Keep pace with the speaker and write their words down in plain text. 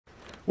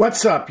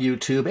What's up,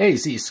 YouTube?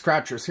 AZ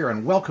Scratchers here,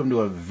 and welcome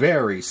to a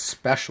very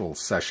special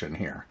session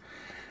here.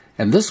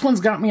 And this one's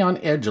got me on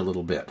edge a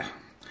little bit.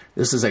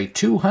 This is a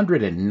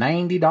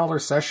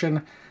 $290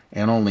 session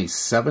and only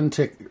seven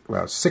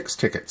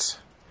tickets.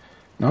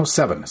 No,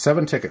 seven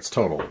tickets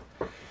total.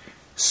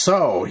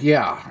 So,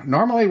 yeah,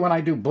 normally when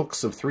I do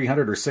books of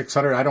 300 or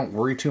 600, I don't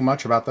worry too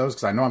much about those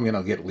because I know I'm going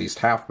to get at least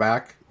half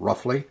back,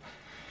 roughly.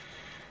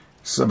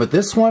 So, but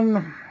this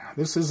one,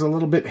 this is a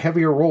little bit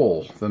heavier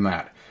roll than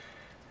that.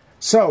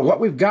 So, what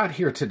we've got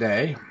here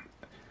today,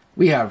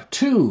 we have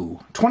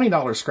two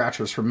 $20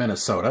 scratchers from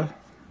Minnesota,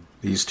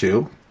 these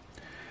two.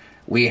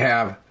 We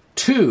have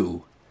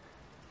two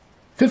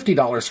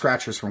 $50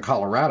 scratchers from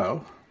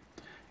Colorado,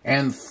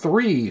 and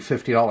three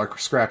 $50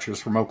 scratchers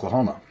from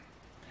Oklahoma.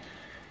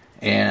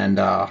 And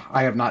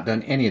I have not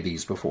done any of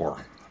these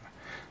before.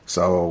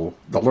 So,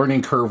 the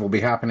learning curve will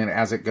be happening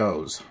as it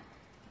goes.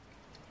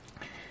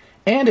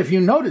 And if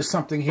you notice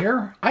something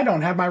here, I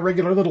don't have my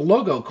regular little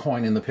logo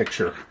coin in the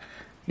picture.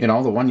 You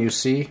know, the one you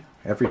see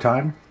every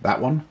time,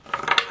 that one.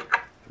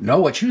 No,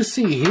 what you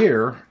see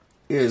here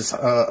is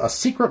a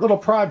secret little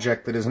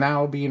project that is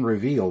now being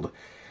revealed.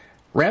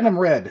 Random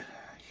Red,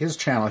 his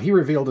channel, he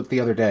revealed it the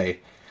other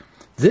day.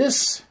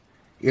 This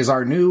is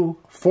our new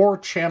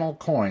 4-channel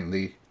coin,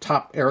 the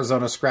top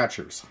Arizona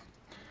Scratchers.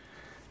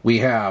 We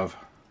have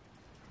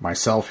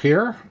myself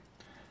here,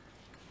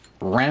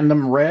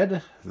 Random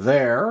Red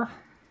there.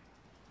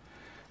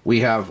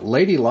 We have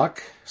Lady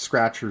Luck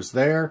Scratchers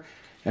there.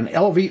 And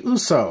LV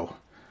Uso,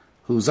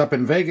 who's up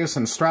in Vegas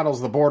and straddles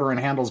the border and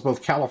handles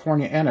both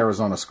California and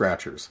Arizona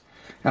Scratchers.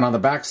 And on the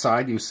back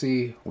side, you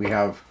see we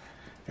have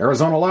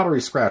Arizona Lottery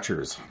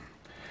Scratchers.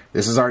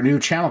 This is our new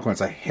channel coin.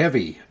 It's a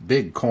heavy,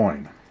 big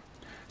coin.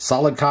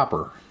 Solid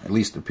copper. At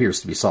least it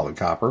appears to be solid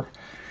copper.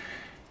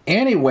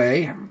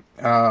 Anyway,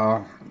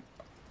 I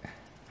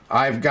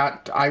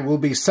will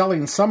be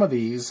selling some of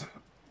these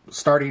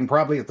starting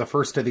probably at the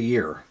first of the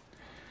year.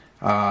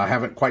 I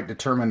haven't quite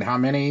determined how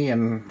many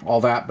and all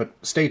that, but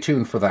stay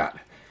tuned for that.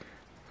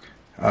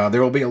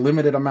 There will be a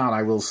limited amount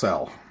I will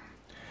sell.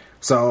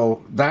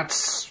 So,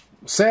 that's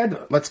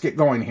said, let's get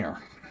going here.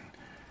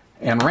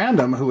 And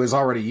Random, who has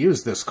already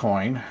used this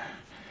coin,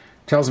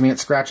 tells me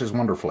it scratches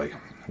wonderfully.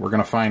 We're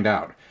going to find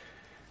out.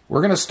 We're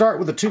going to start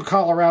with the two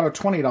Colorado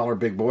 $20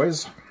 big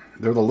boys.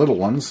 They're the little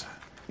ones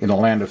in a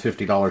land of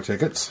 $50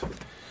 tickets.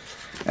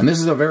 And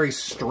this is a very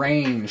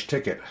strange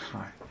ticket.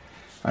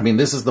 I mean,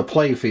 this is the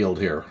play field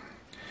here.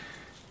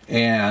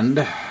 And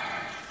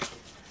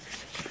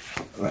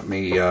let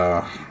me,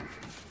 I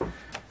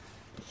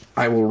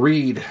will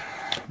read.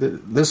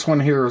 This one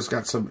here has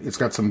got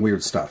some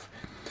weird stuff.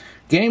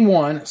 Game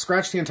 1,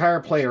 scratch the entire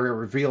play area,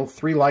 reveal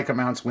 3 like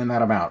amounts, win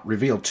that amount.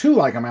 Reveal 2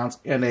 like amounts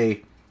and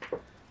a,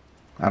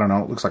 I don't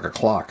know, it looks like a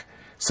clock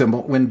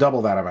symbol, win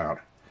double that amount.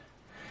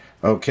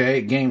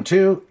 Okay, game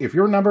 2, if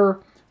your number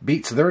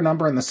beats their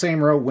number in the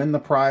same row, win the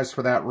prize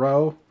for that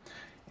row.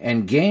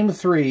 And game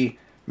 3,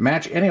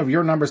 match any of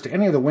your numbers to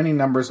any of the winning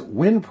numbers,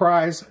 win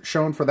prize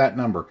shown for that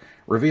number.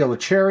 Reveal the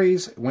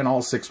cherries, win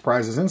all 6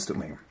 prizes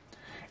instantly.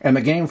 And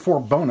the game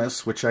 4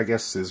 bonus, which I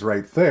guess is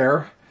right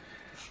there,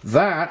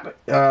 that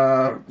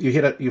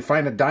you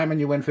find a diamond,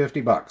 you win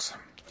 50 bucks.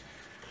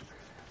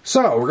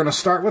 So we're going to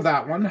start with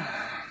that one.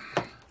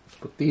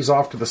 Put these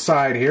off to the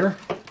side here.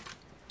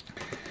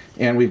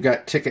 And we've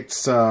got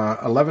tickets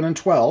 11 and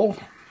 12.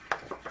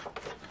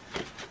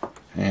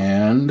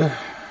 And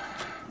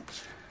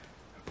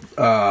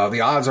the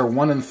odds are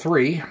 1 and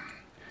 3.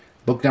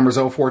 Book number's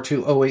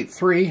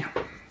 042083.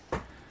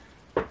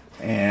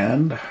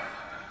 And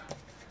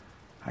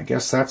I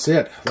guess that's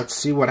it. Let's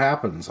see what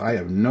happens. I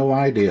have no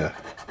idea.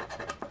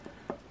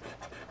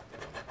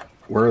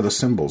 Where are the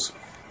symbols?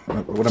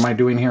 What am I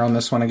doing here on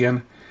this one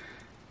again?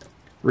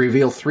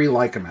 Reveal 3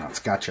 like amounts.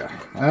 Gotcha.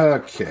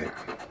 Okay.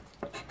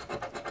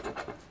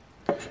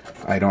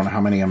 I don't know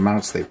how many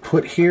amounts they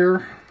put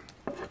here.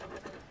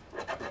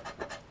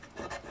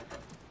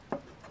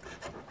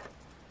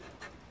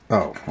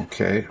 Oh,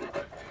 okay.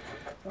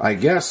 I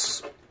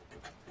guess,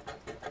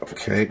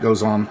 okay, it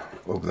goes on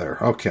over there.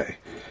 Okay.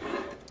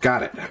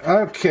 Got it.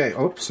 Okay.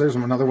 Oops, there's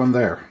another one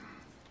there.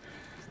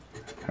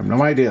 I have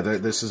no idea.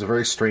 This is a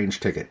very strange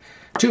ticket.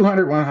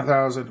 200,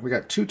 1,000. We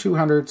got two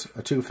 200s,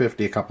 a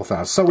 250, a couple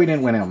thousand. So we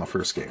didn't win on the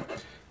first game.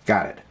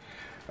 Got it.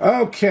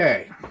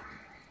 Okay.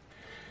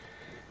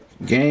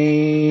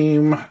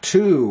 Game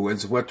 2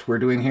 is what we're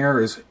doing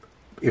here is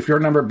if your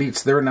number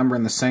beats their number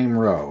in the same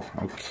row.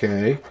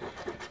 Okay.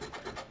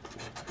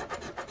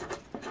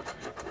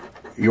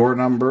 Your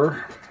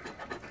number,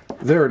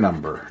 their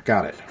number.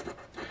 Got it.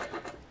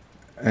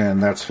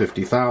 And that's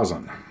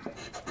 50,000.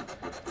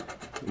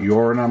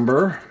 Your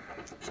number,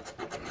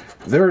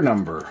 their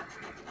number.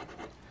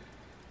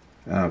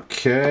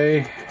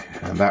 Okay.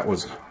 And that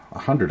was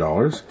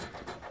 $100.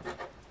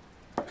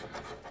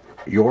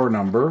 Your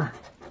number,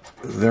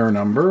 their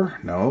number.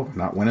 No,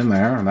 not winning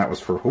there. And that was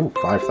for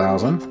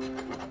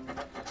 5,000.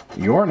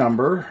 Your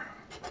number,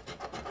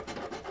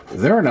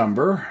 their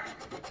number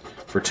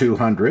for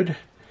 200.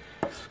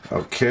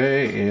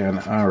 Okay, and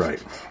all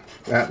right.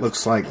 that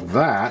looks like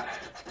that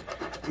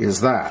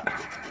is that.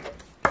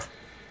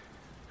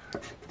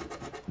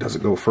 Does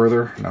it go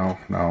further? No,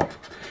 no.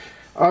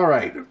 All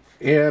right,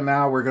 and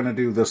now we're going to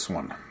do this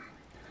one.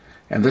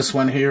 And this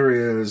one here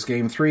is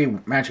game 3.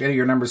 Match any of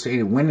your numbers to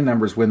 80. Winning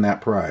numbers win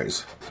that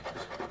prize.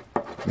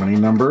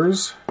 Winning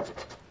numbers.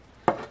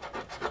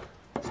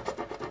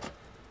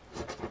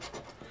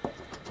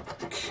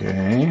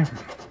 Okay.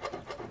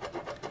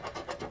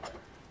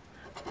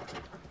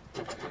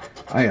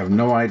 I have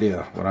no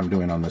idea what I'm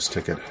doing on this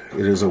ticket.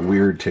 It is a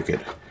weird ticket.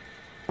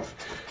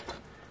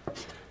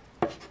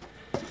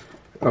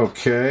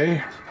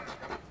 Okay.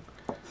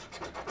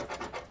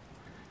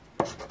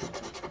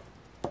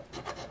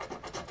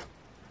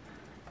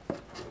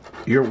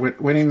 Your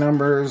winning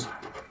numbers.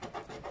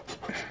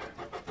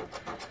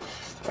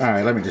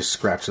 Alright, let me just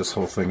scratch this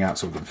whole thing out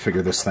so we can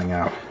figure this thing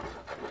out.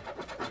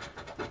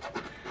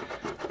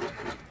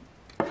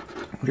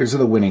 Here's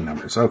the winning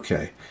numbers.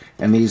 Okay.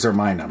 And these are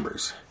my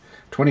numbers.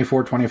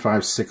 24,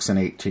 25, 6, and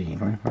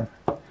 18.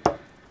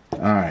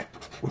 Alright.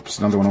 Whoops,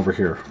 another one over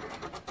here.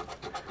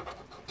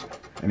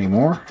 Any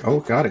more? Oh,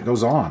 God, it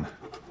goes on.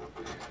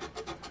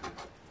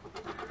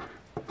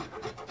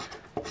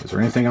 Is there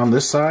anything on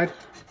this side?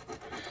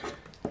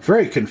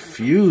 Very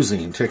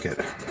confusing ticket.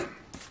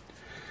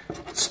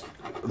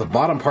 The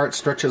bottom part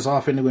stretches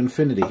off into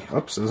infinity.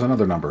 Oops, there's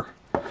another number.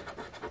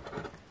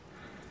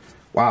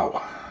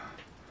 Wow.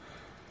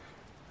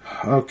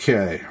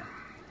 Okay.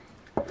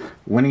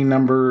 Winning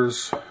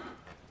numbers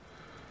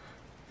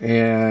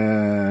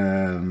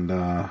and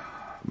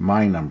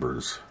my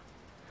numbers.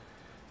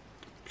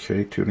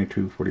 Okay,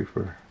 22,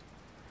 44,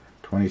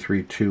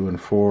 23, 2,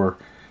 and 4,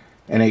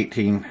 and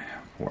 18.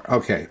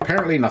 Okay,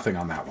 apparently nothing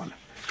on that one.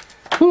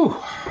 Whew.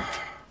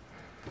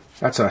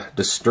 That's a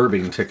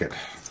disturbing ticket.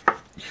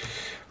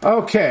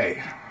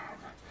 Okay.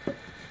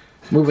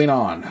 Moving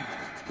on.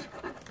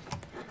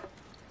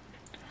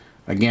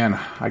 Again,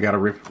 I got to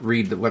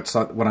read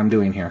what I'm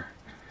doing here.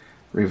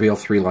 Reveal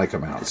 3 like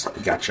amounts.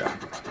 Gotcha.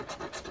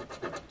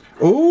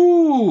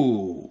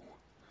 Ooh!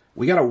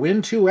 We got a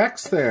win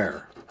 2x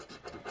there.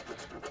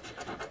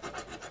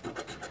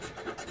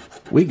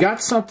 We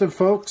got something,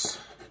 folks.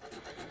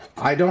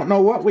 I don't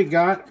know what we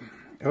got.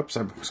 Oops,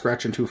 I'm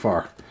scratching too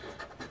far.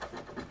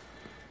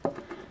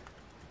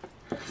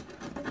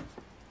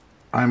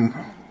 I'm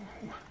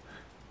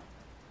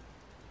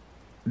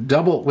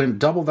double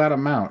that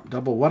amount.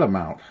 Double what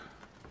amount?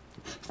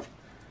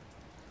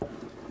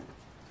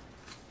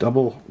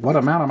 Double what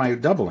amount am I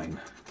doubling?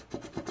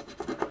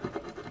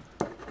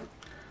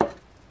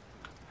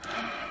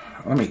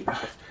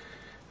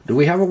 Do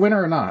we have a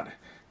winner or not?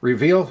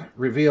 Reveal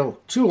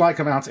 2 like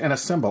amounts and a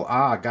symbol.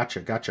 Ah,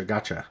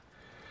 gotcha.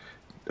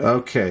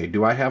 Okay,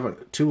 do I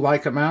have 2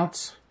 like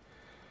amounts?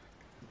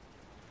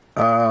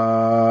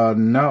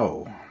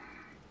 No.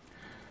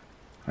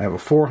 I have a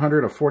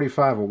 400, a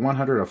 45, a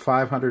 100, a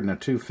 500, and a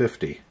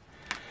 250.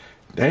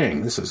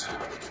 Dang, this is...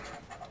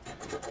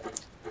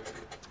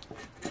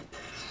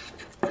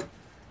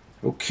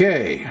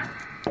 Okay.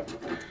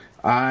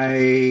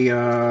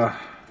 I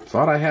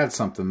thought I had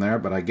something there,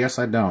 but I guess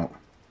I don't.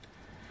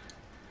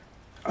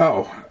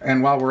 Oh,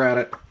 and while we're at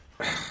it,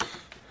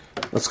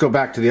 let's go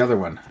back to the other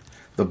one.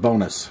 The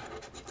bonus.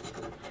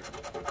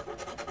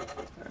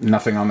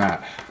 Nothing on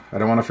that. I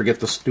don't want to forget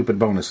the stupid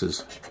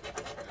bonuses.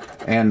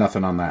 And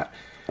nothing on that.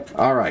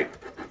 Alright.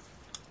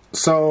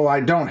 So I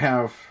don't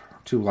have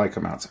 2 like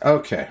amounts.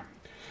 Okay.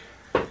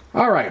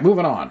 Alright,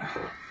 moving on.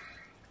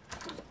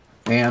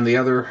 And the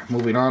other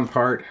moving on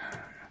part.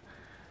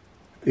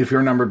 If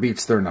your number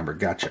beats their number.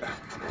 Gotcha.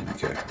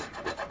 Okay.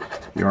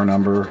 Your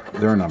number,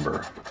 their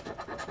number.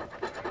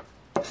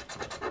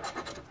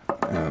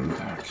 And,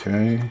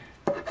 okay.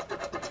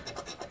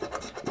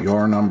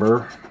 Your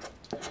number.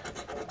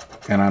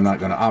 And I'm not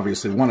going to,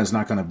 obviously, 1 is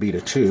not going to beat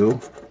a 2.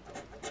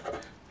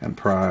 And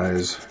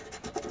prize.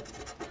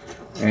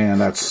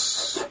 And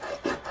that's...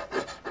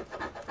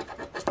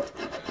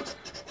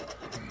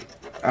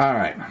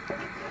 Alright.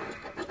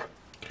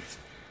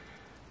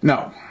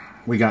 No,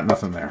 we got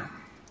nothing there.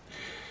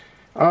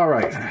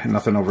 Alright,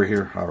 nothing over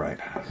here. Alright,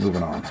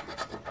 moving on.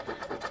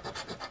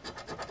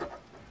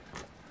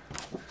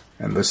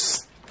 And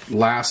this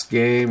last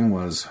game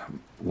was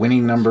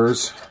winning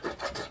numbers.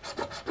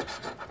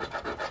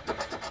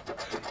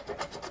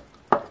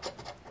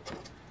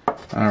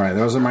 Alright,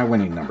 those are my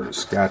winning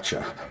numbers.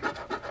 Gotcha.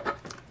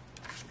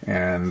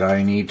 And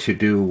I need to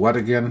do what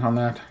again on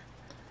that?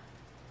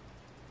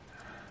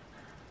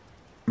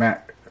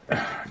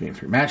 Game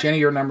 3. Match any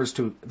of your numbers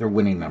to their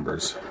winning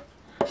numbers.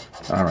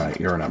 Alright,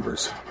 your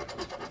numbers.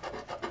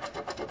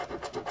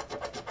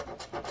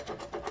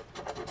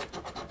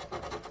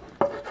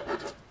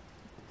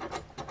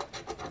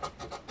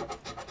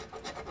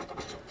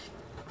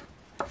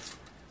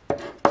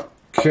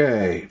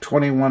 Okay,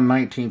 21,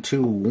 19,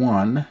 2,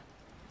 1.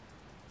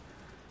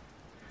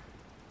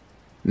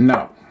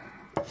 No.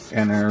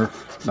 And there's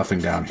nothing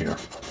down here.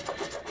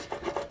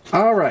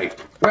 Alright,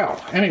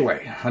 well,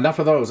 anyway, enough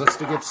of those. Let's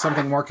get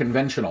something more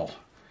conventional.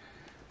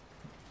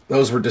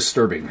 Those were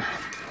disturbing.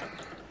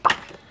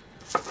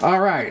 All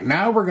right,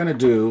 now we're going to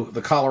do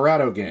the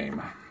Colorado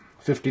game.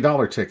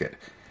 $50 ticket.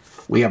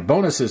 We have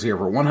bonuses here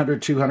for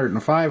 100, 200,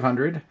 and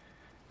 500.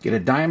 Get a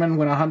diamond,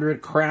 win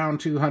 100, crown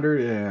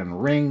 200,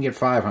 and ring, get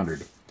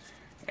 500.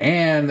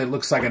 And it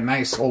looks like a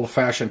nice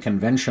old-fashioned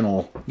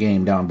conventional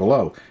game down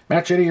below.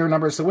 Match any of your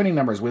numbers to winning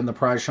numbers. Win the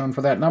prize shown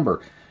for that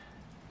number.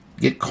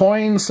 Get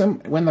coins,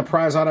 win the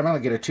prize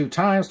automatically. Get it 2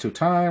 times, 2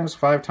 times,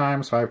 5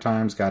 times, 5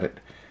 times. Got it.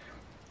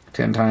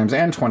 10 times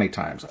and 20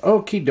 times.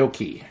 Okie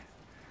dokie.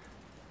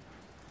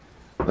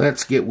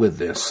 Let's get with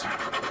this.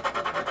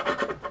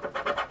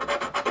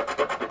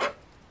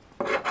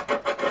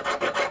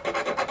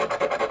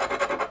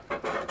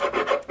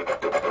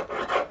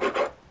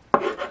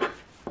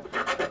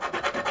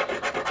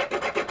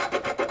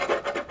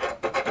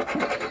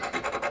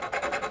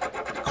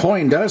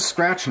 Coin does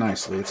scratch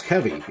nicely. It's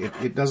heavy.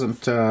 It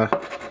doesn't,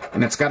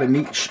 and it's got a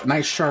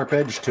nice sharp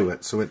edge to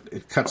it, so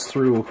it cuts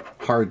through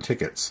hard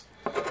tickets.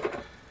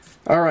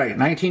 All right,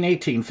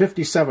 1918,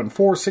 57,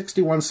 4,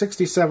 61,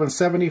 67,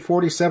 70,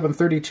 47,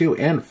 32,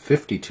 and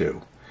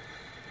 52.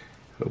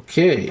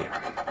 Okay.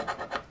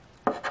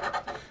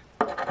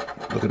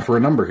 Looking for a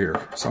number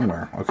here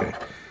somewhere. Okay.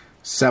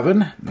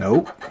 7,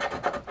 nope.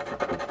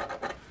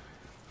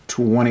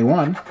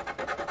 21.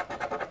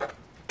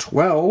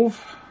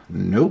 12,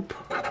 nope.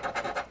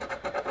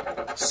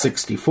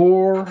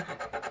 64.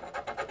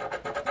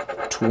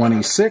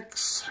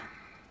 26.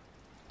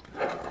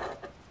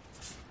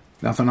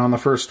 Nothing on the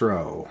first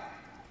row.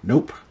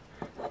 Nope.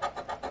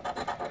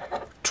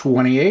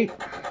 28.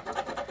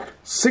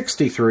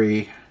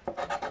 63.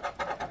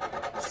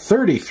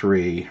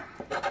 33.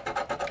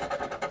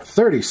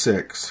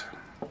 36.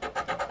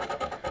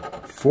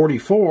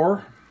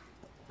 44.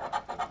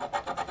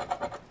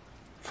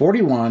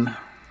 41.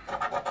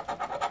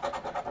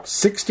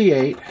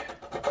 68.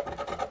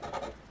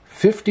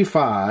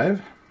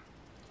 55.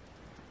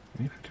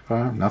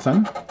 55.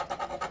 Nothing.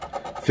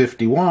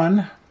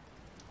 51.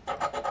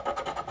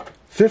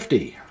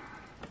 50,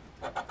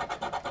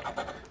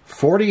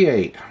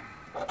 48,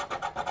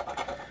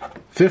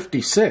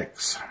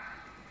 56,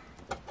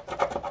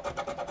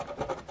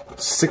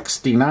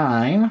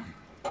 69,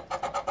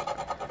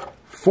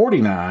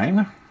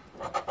 49,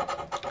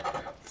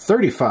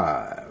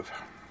 35,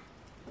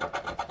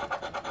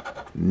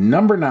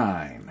 number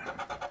 9,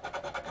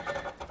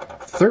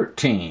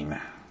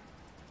 13,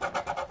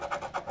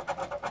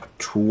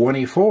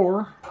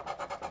 24,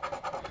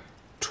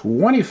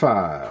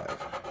 25,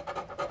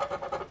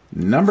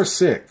 number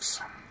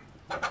 6,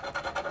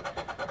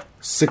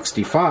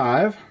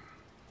 65,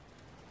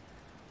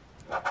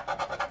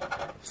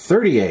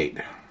 38,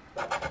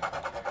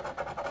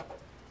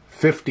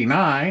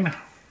 59,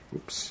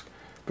 oops,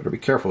 better be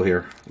careful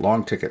here,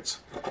 long tickets,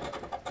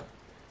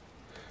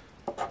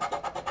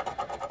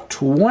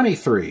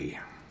 23,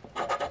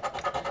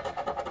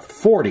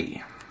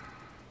 40,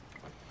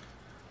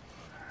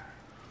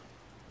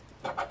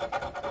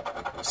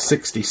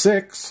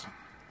 66,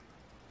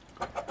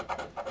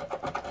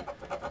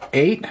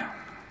 8,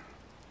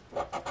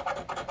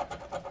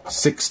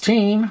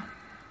 16,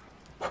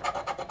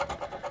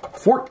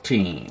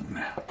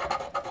 14,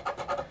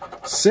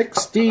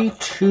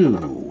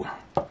 62,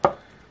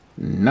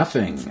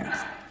 nothing.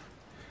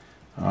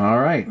 All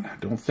right,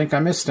 don't think I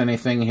missed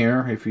anything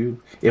here.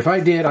 If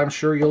I did, I'm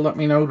sure you'll let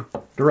me know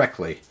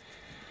directly.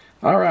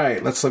 All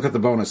right, let's look at the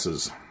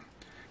bonuses.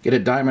 Get a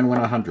diamond,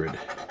 win 100.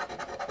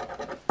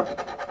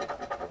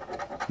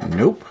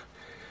 Nope.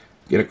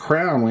 Get a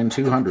crown, win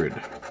 200.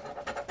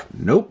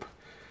 Nope.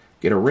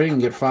 Get a ring,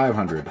 get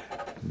 500.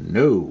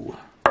 No.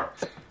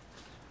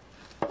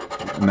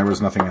 And there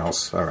was nothing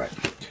else. All right.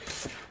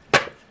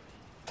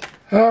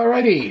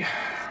 Alrighty.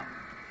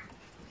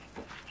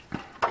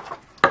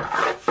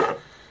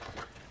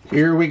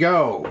 Here we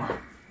go.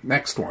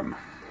 Next one.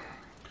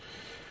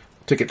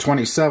 Ticket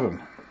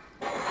 27.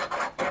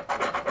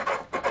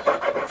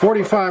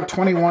 45,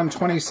 21,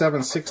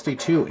 27,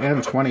 62,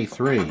 and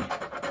 23.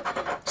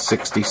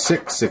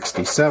 66,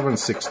 67,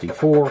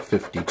 64,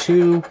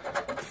 52,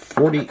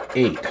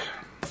 48.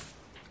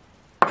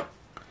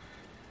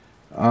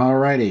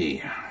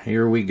 Alrighty,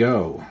 here we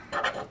go.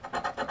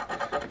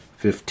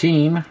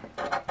 15,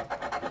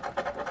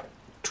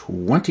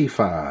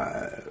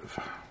 25,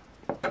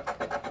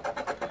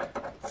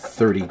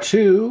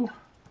 32,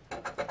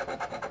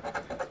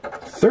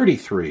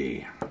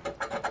 33,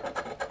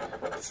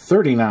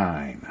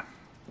 39,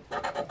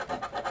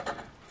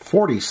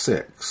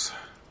 46,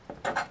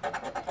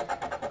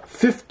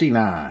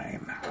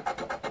 59,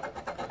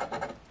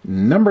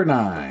 number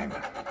 9,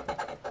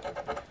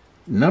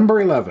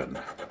 number 11,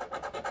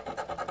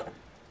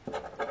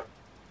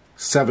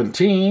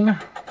 17,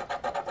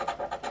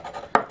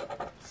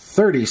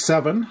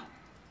 37,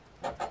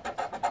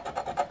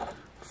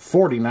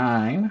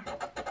 49,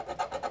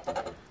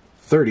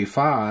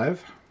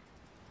 35,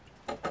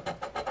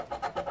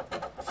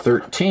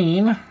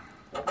 13,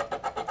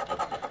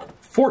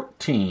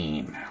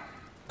 14,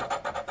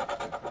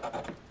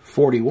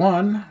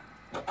 41,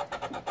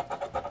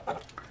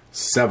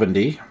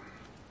 70,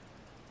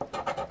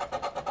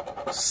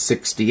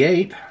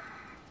 68,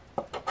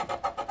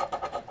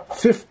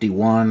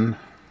 51,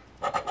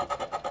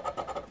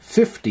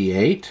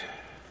 58,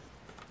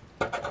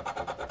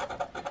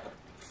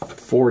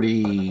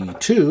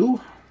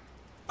 42,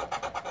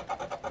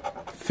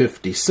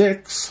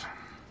 56,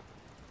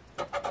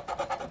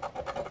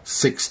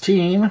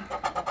 16,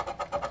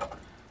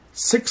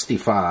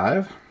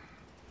 65,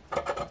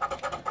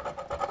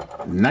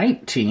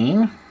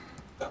 19,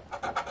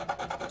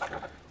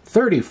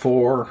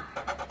 34,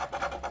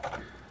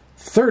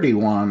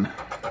 31,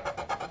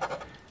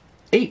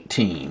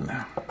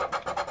 18,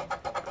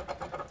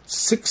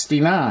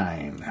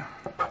 69,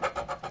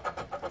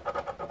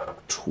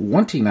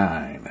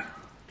 29,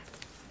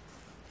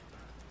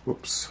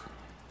 whoops,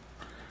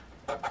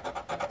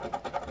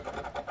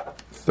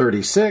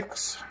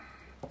 36,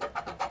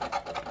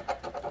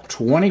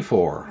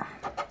 24,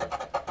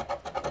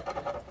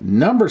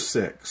 number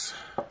 6,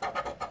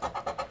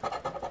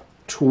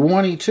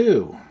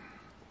 22,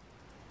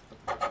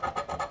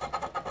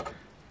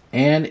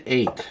 and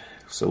 8.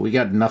 So we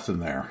got nothing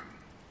there.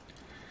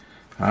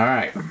 All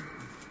right.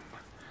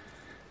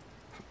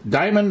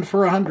 Diamond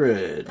for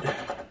 100.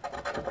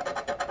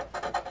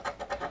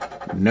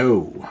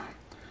 No.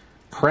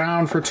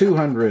 Crown for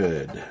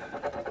 200.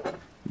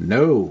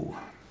 No.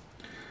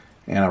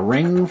 And a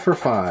ring for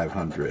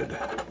 500.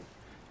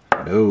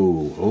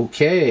 No.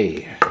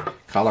 Okay.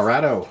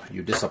 Colorado,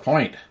 you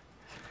disappoint.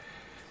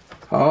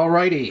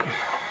 Alrighty.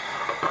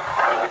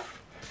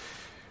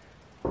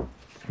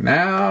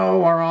 Now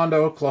we're on to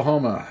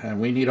Oklahoma, and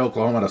we need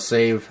Oklahoma to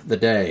save the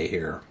day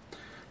here.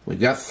 We've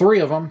got 3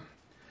 of them,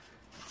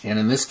 and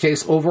in this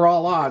case,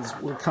 overall odds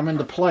will come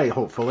into play,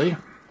 hopefully.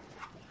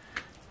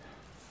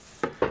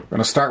 We're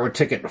going to start with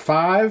ticket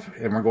 5,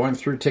 and we're going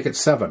through ticket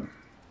 7.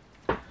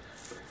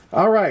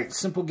 Alright,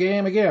 simple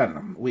game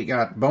again. We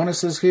got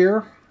bonuses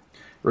here.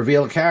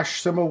 Reveal a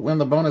cash symbol, win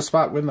the bonus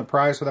spot, win the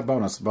prize with a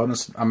bonus.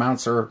 Bonus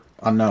amounts are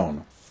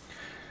unknown.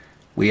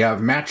 We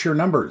have match your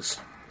numbers.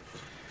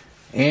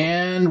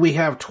 And we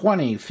have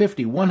 20,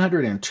 50,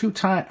 100, and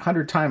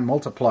 200 time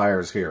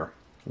multipliers here.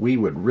 We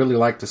would really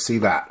like to see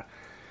that.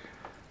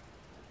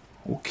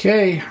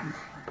 Okay.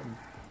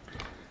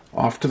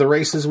 Off to the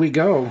races we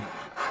go.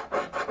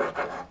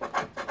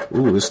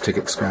 Ooh, this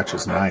ticket scratch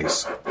is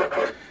nice.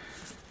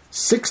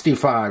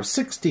 65,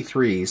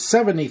 63,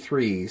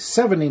 73,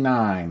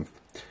 79,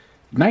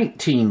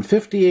 19,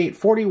 58,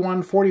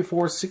 41,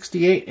 44,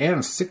 68,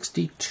 and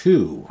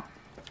 62.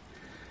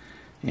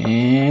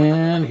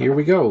 And here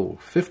we go.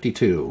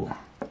 52,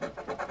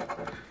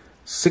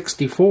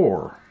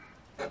 64,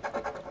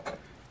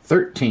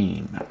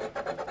 13,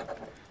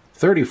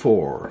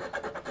 34,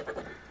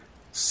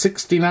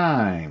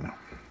 69,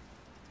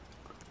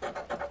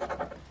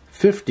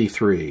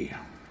 53,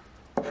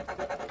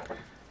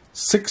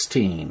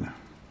 16,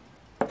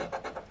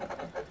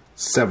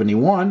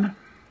 71,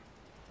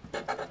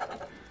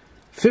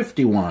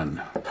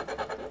 51,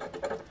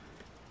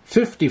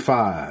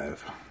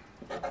 55,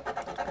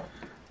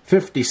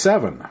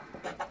 57,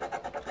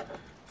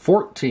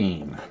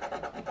 14,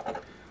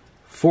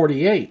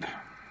 48,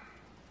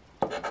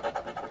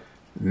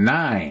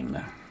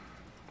 9,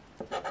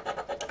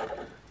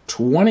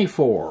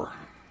 24,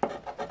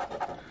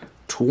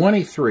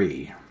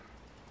 23,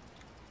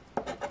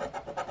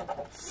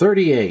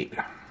 38,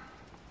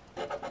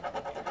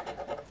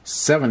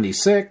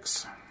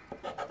 76,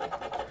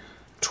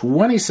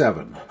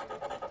 27,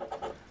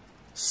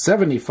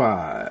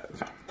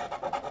 75,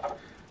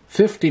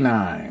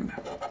 59,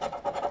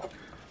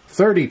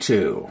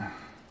 32,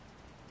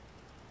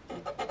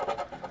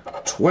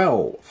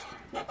 12,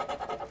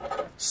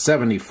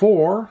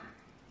 74,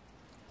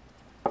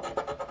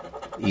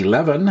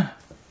 11. Are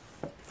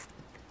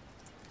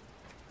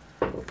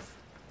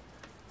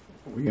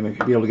we going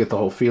to be able to get the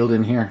whole field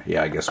in here?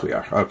 Yeah, I guess we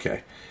are.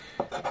 Okay.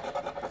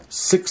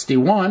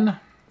 61,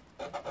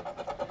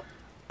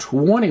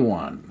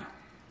 21,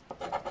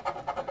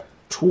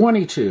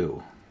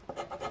 22,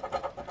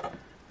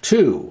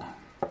 2,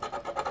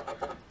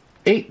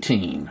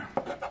 18,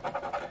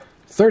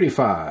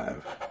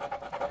 35,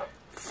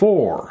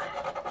 4,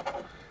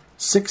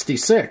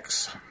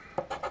 66,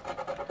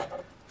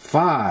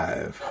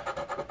 5,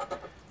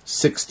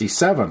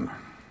 67,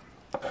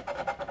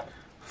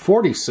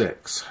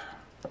 46,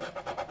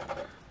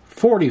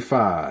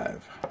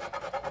 45,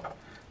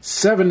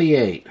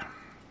 78,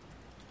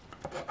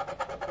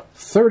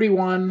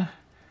 31,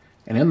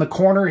 and in the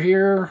corner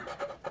here,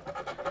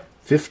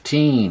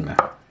 15.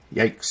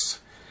 Yikes.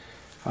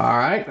 All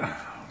right,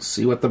 let's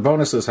see what the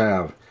bonuses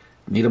have.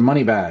 Need a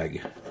money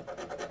bag.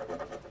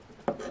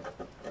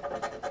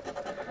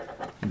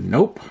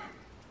 Nope.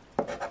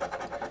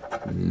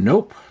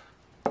 Nope.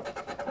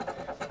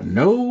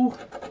 No.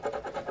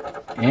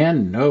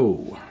 And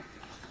no.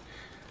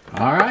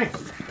 All right.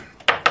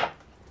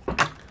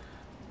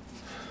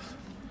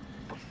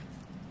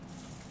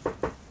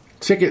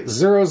 Ticket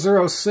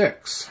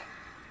 006.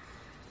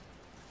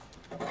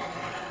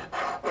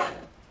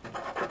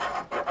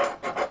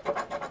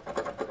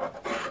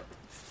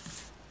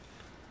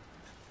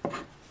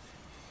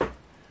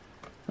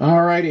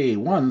 Alrighty,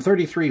 31,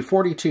 33,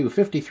 42,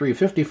 53,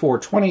 54,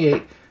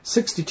 28,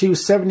 62,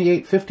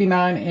 78,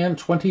 59, and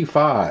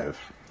 25.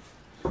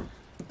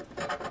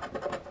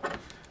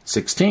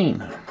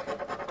 16,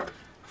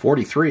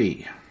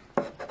 43,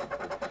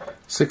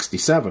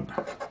 67,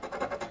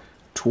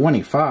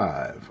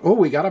 25. Oh,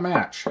 we got a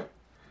match.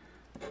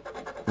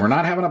 We're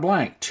not having a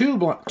blank. Two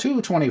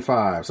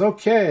 25s.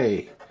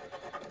 Okay.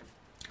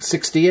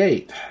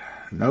 68.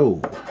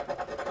 No.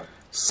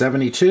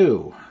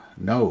 72.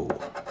 No.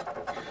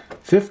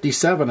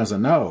 57 is a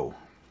no.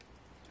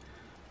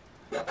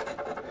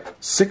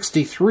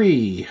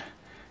 63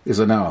 is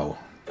a no.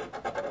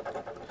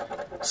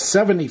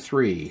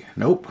 73.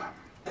 Nope.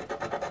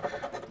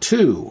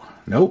 2.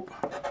 Nope.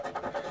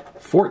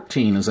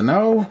 14 is a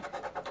no.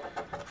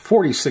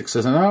 46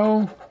 is a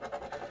no.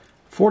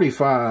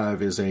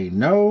 45 is a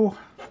no.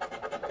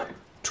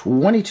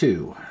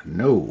 22,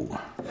 no.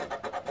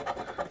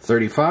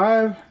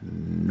 35,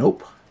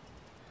 nope.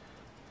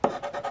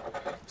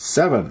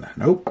 7,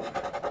 nope.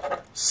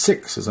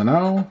 6 is a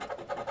no.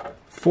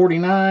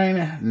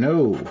 49,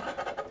 no.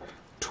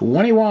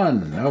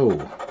 21,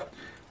 no.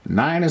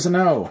 9 is a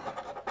no.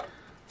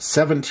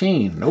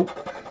 17,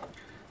 nope.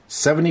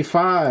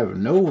 75,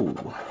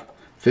 no.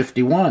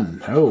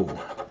 51, no.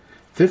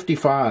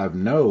 55,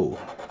 no.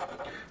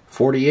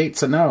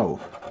 48's a no.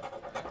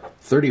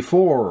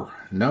 34,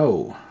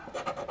 no.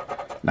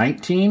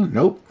 19,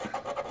 nope.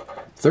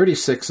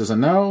 36 is a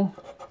no.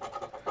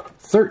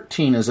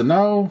 13 is a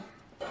no.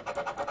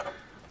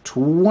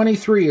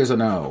 23 is a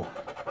no.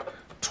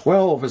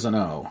 12 is a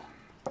no.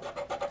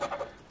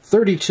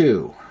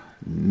 32,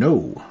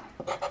 no.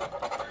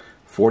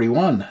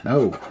 41,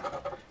 no.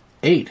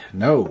 8,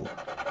 no.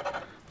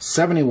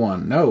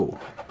 71, no.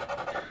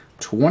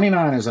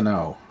 29 is a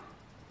no.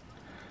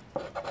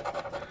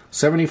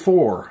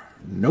 74,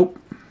 nope.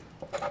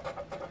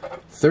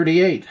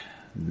 38,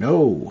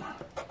 no.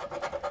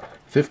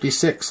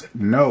 56,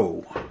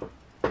 no.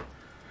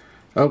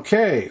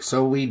 Okay,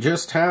 so we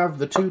just have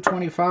the two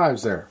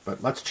 25s there,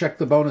 but let's check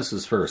the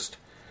bonuses first.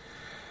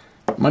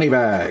 Money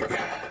bag,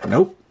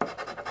 nope,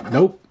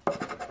 nope,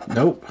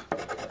 nope,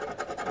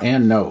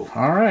 and no.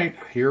 All right,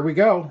 here we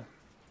go.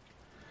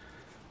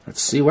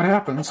 Let's see what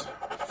happens.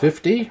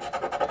 50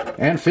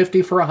 and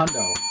 50 for a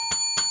hundo.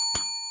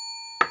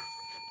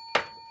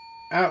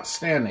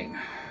 Outstanding.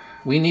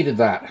 We needed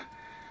that.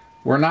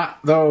 We're not,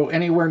 though,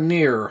 anywhere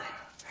near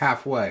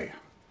halfway.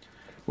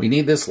 We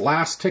need this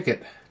last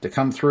ticket to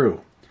come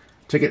through.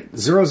 Ticket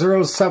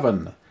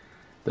 007.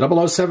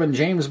 The 007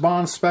 James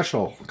Bond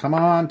Special. Come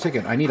on,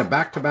 ticket. I need a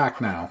back-to-back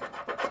now.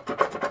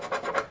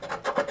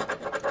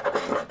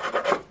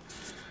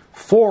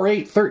 4,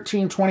 8,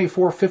 13,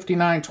 24,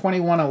 59,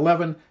 21,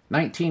 11,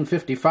 19,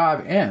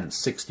 55, and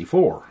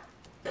 64.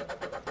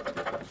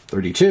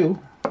 32.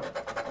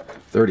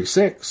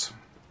 36.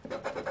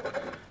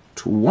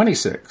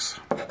 26,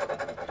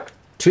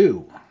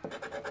 2,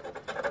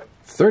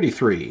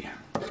 33,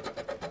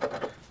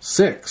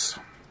 6,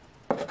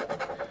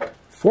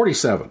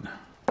 47,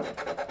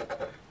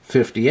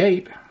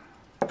 58,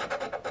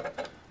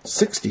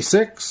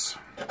 66,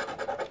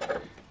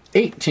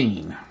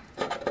 18,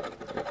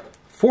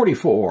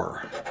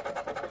 44,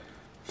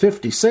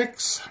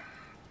 56,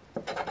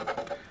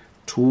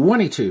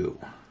 22,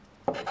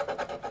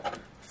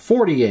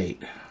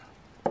 48,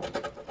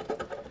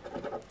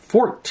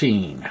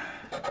 14,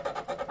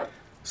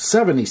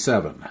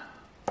 77,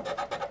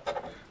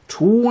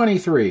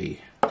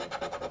 23,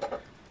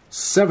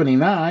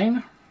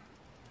 79,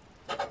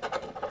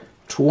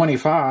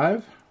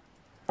 25,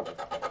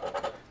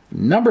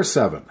 number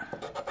 7,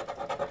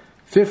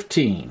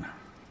 15,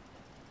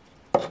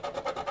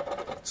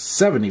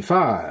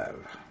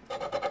 75,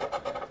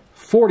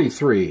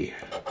 43,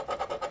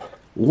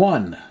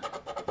 1,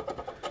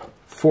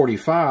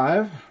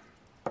 45,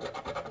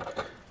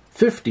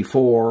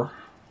 54,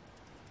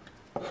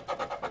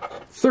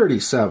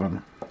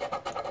 37,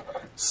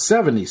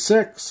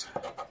 76,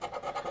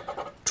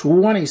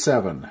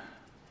 27,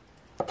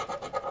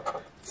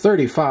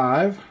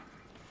 35,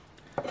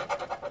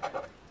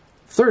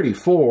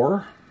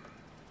 34,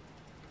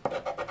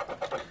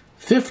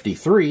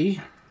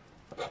 53,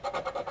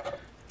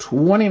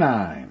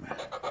 29,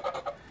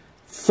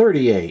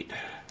 38,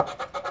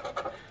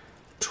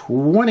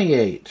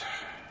 28,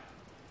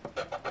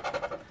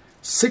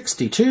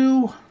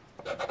 62,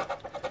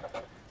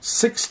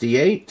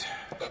 68,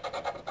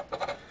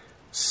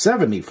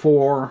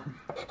 74,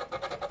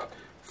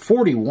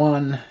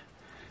 41,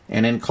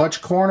 and in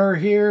clutch corner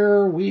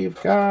here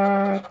we've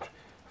got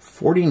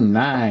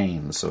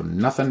 49, so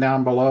nothing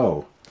down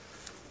below.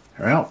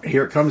 Well,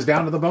 here it comes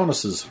down to the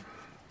bonuses.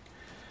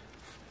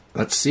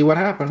 Let's see what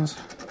happens.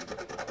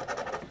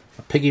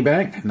 A piggy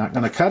bank, not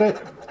going to cut it.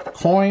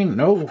 Coin,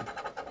 no.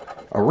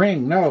 A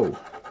ring, no.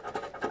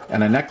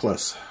 And a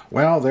necklace.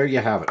 Well, there you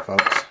have it,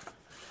 folks.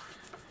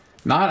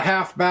 Not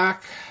half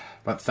back,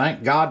 but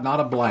thank God not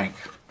a blank.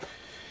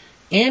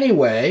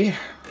 Anyway,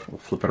 we'll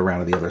flip it around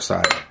to the other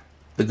side.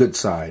 The good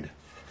side.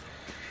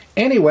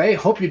 Anyway,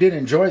 hope you did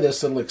enjoy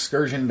this little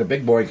excursion into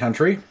big boy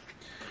country.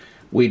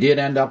 We did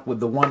end up with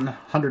the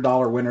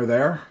 $100 winner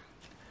there.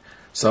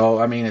 So,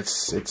 I mean,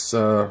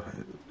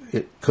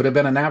 it could have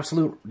been an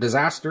absolute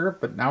disaster,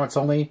 but now it's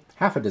only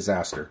half a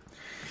disaster.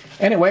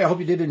 Anyway, I hope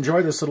you did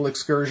enjoy this little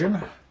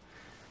excursion.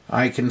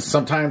 I can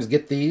sometimes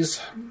get these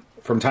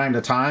from time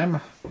to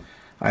time.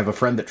 I have a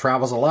friend that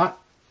travels a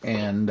lot,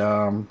 and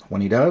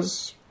when he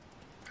does,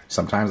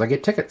 sometimes I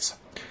get tickets.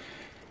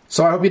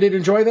 So I hope you did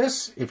enjoy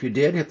this. If you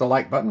did, hit the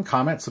like button,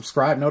 comment,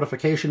 subscribe,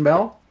 notification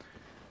bell.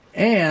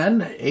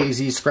 And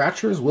AZ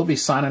Scratchers will be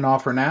signing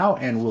off for now,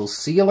 and we'll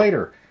see you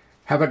later.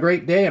 Have a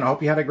great day, and I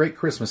hope you had a great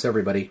Christmas,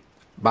 everybody.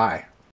 Bye.